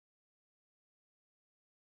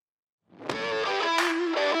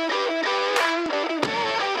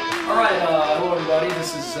Alright, hello everybody,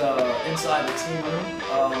 this is Inside the Team Room.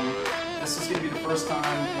 This is going to be the first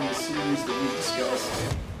time in the series that we've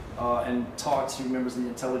discussed and talked to members of the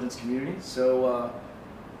intelligence community. So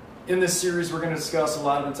in this series we're going to discuss a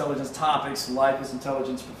lot of intelligence topics, life as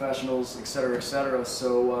intelligence professionals, etc., etc.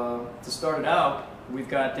 So to start it out, we've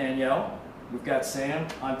got Danielle, we've got Sam,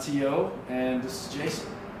 I'm T.O., and this is Jason.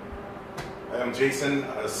 I'm Jason,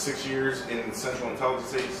 6 years in Central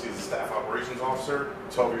Intelligence Agency as a Staff Operations Officer,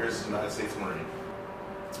 12 years as a United States Marine.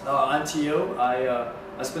 I'm T.O.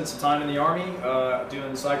 I spent some time in the Army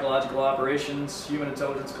doing psychological operations, human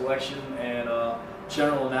intelligence collection, and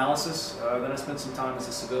general analysis. Then I spent some time as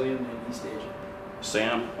a civilian in East Asia.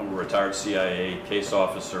 Sam, I'm a retired CIA case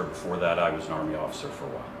officer. Before that, I was an Army officer for a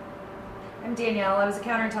while. I'm Danielle. I was a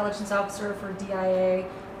counterintelligence officer for DIA,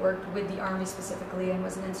 worked with the Army specifically, and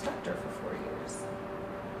was an instructor for 4 years.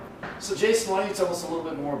 So Jason, why don't you tell us a little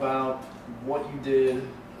bit more about what you did,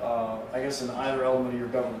 I guess in either element of your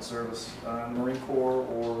government service, Marine Corps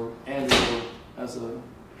or as a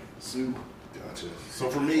SOOB? Gotcha. So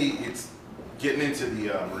for me, it's getting into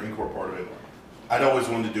the Marine Corps part of it. I'd always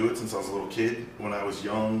wanted to do it since I was a little kid. When I was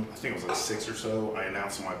young, I think I was like 6 or so, I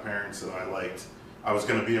announced to my parents that I was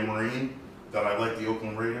going to be a Marine, that I liked the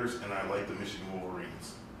Oakland Raiders, and I liked the Michigan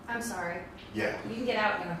Wolverines. I'm sorry. Yeah. You can get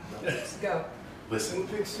out now. Just go. Listen,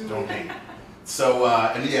 don't hate. So,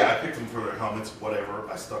 and yeah, I picked them for their helmets, whatever.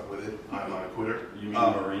 I stuck with it. I'm not a quitter. You mean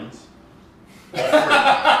Marines? All three.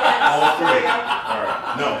 All three. All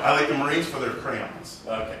right. No, I like the Marines for their crayons.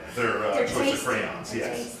 Okay. Their choice of crayons,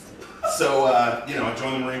 yes. So, you know, I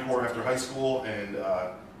joined the Marine Corps after high school and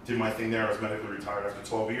did my thing there. I was medically retired after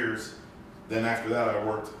 12 years. Then after that, I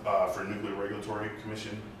worked for a Nuclear Regulatory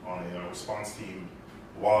Commission on a response team.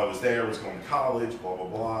 While I was there, I was going to college, blah, blah,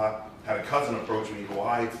 blah. Had a cousin approach me who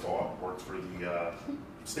I thought worked for the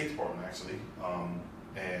State Department, actually.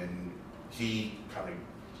 And he kind of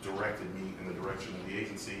directed me in the direction of the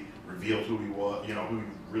agency, revealed who he was, you know, who he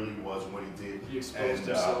really was and what he did. He exposed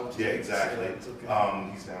himself. Yeah, exactly.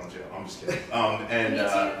 Okay. He's down in jail. I'm just kidding.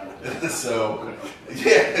 So,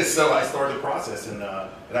 yeah, so I started the process, and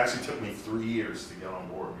it actually took me 3 years to get on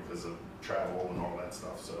board because of travel and all that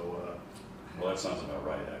stuff. So, Well, that sounds about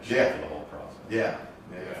right, actually, yeah. for the whole process. Yeah,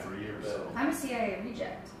 3 years. So. I'm a CIA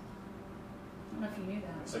reject. I don't know if you knew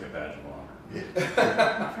that. It's like a badge of honor. Yeah.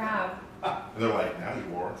 I'm proud. And they're like, now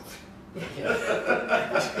you are.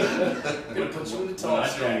 Gonna put you in the When top. I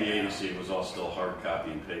joined the agency, it was all still hard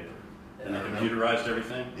copy and paper. And they computerized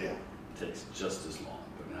everything. Yeah. It takes just as long,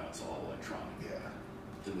 but now it's all electronic. Yeah.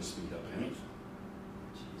 Didn't speed up anything.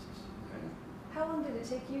 Jesus. How long did it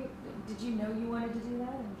take you? Did you know you wanted to do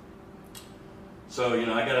that? So, you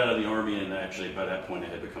know, I got out of the Army, and actually by that point I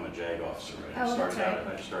had become a JAG officer. Right? Oh, that's right.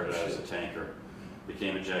 I started out as a tanker,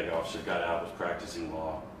 became a JAG officer, got out, was practicing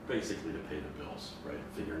law, basically to pay the bills, right?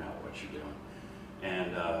 Figuring out what you're doing.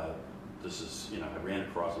 And this is, you know, I ran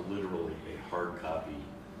across literally a hard copy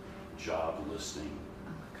job listing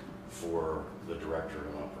for the director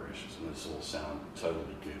of operations. And this will sound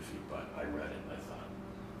totally goofy, but I read it and I thought,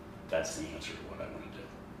 that's the answer to what I want to do.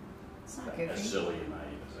 It's not As goofy. silly and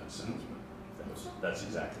naive as that sounds, but that's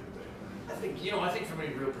exactly the way it went. I think from a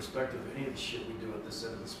real perspective, any of the shit we do at this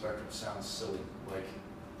end of the spectrum sounds silly. Like,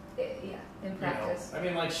 Yeah, in practice. you know, I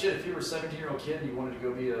mean, like, shit, if you were a 17-year-old kid and you wanted to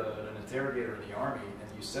go be an interrogator in the Army,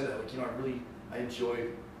 and you said that, like, you know, I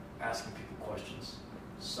enjoy asking people questions.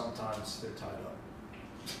 Sometimes they're tied up.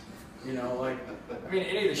 You know, like, I mean,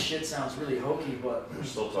 any of the shit sounds really hokey, but... We're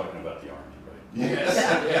still talking about the Army, right?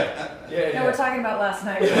 Yes. Yeah. No, we're talking about last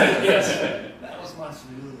night. Yes. That was my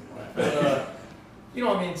civilian life. But, you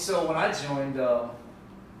know, I mean, so when I joined,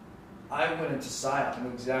 I went into PSYOP. I knew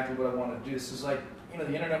exactly what I wanted to do. This was like, you know,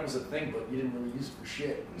 the internet was a thing, but you didn't really use it for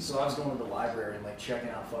shit. So I was going to the library and like checking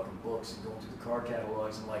out fucking books and going through the card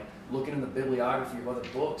catalogs and like looking in the bibliography of other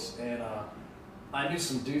books. And I knew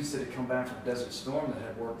some dudes that had come back from Desert Storm that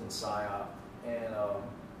had worked in PSYOP. And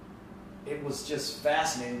it was just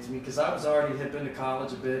fascinating to me because I was already had been to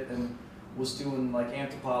college a bit and was doing like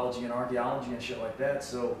anthropology and archaeology and shit like that.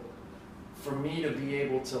 So for me to be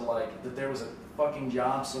able to like, that there was a fucking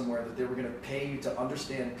job somewhere that they were going to pay you to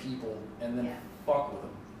understand people and then fuck with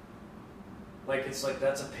them. Like, it's like,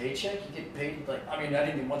 that's a paycheck? You get paid, like, I mean, I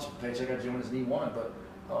didn't get much of a paycheck. I joined as an E1, but,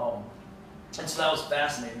 and so that was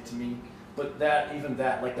fascinating to me. But even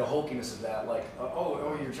that, like the hokiness of that, like,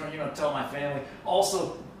 oh, you're trying, you know, tell my family.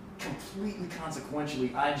 Also, completely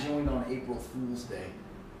consequentially, I joined on April Fool's Day.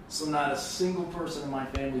 So not a single person in my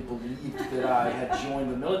family believed that I had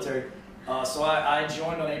joined the military. So I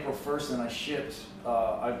joined on April 1st and I shipped,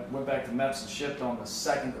 I went back to MEPS and shipped on the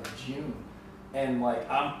 2nd of June. and like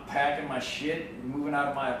I'm packing my shit, moving out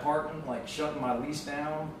of my apartment, like shutting my lease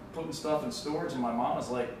down, putting stuff in storage, and my mom was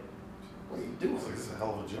like, "What are you doing?" It's like, this is a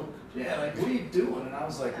hell of a joke. Yeah, like, what are you doing? And I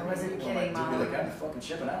was like, I "What are you wasn't doing?" kidding, Mom. Like, I'm fucking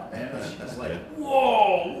shipping out, man. And she was like,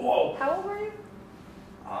 whoa. How old were you?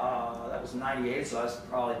 That was 98, so I was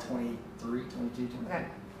probably 23, 22, 23. Okay.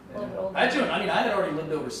 Yeah. A little bit older. I had already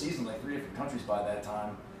lived overseas in like 3 different countries by that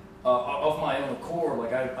time. Of my own accord,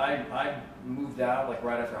 like I moved out like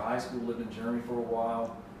right after high school, lived in Germany for a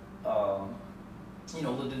while. You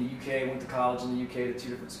know, lived in the UK, went to college in the UK to 2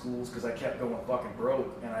 different schools because I kept going fucking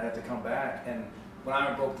broke and I'd have to come back. And when I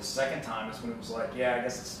went broke the second time is when it was like, yeah, I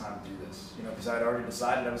guess it's time to do this. You know, because I'd already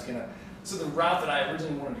decided I was gonna. So the route that I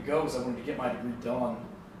originally wanted to go was I wanted to get my degree done.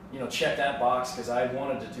 You know, check that box because I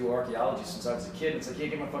wanted to do archaeology since I was a kid. It's like, yeah,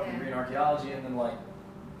 get my fucking degree in archaeology and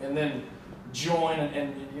then join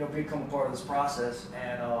and you know become a part of this process.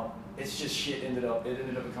 And it's just shit ended up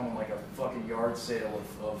becoming like a fucking yard sale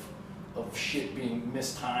of shit being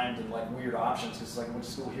mistimed and like weird options. Because like I went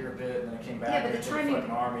to school here a bit and then I came back. Yeah, but and the I timing, did the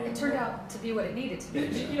fucking army. it turned out to be what it needed to be.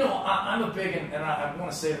 You know, I'm a big and I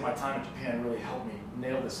want to say that my time in Japan really helped me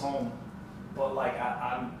nail this home. But like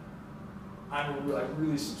I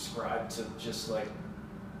really subscribe to just like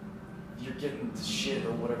you're getting the shit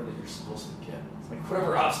or whatever that you're supposed to get. Like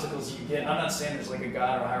whatever obstacles you get. And I'm not saying there's like a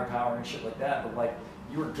god or a higher power and shit like that, but like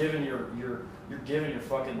you're given your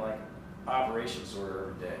fucking like operations order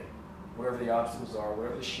every day. Whatever the obstacles are,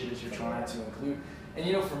 whatever the shit is you're trying to include. And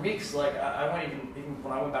you know, for me, cause like I went even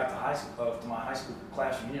when I went back to high school to my high school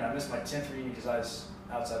class reunion, I missed my 10th reunion because I was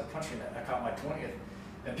outside the country and I caught my 20th.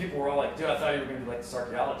 And people were all like, dude, I thought you were going to be like this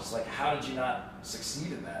archaeologist. Like, how did you not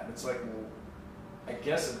succeed in that? And it's like, well, I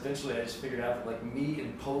guess eventually I just figured out that like me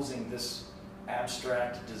imposing this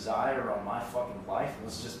abstract desire on my fucking life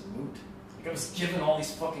was just moot. Like I was given all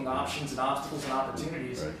these fucking options and obstacles and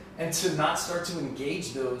opportunities, Right. and to not start to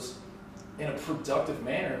engage those in a productive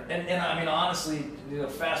manner. And I mean, honestly, you know,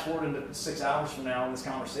 fast forward into 6 hours from now in this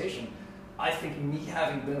conversation, I think me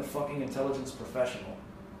having been a fucking intelligence professional,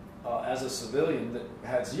 as a civilian that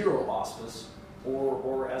had zero auspice,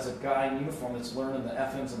 or as a guy in uniform that's learning the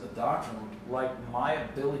FMs and the doctrine, like my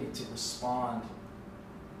ability to respond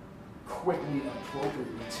quickly and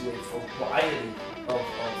appropriately to a variety of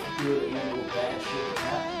good and or bad shit that's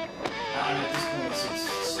happening. I mean, at this point, it's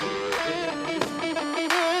stupid. It is.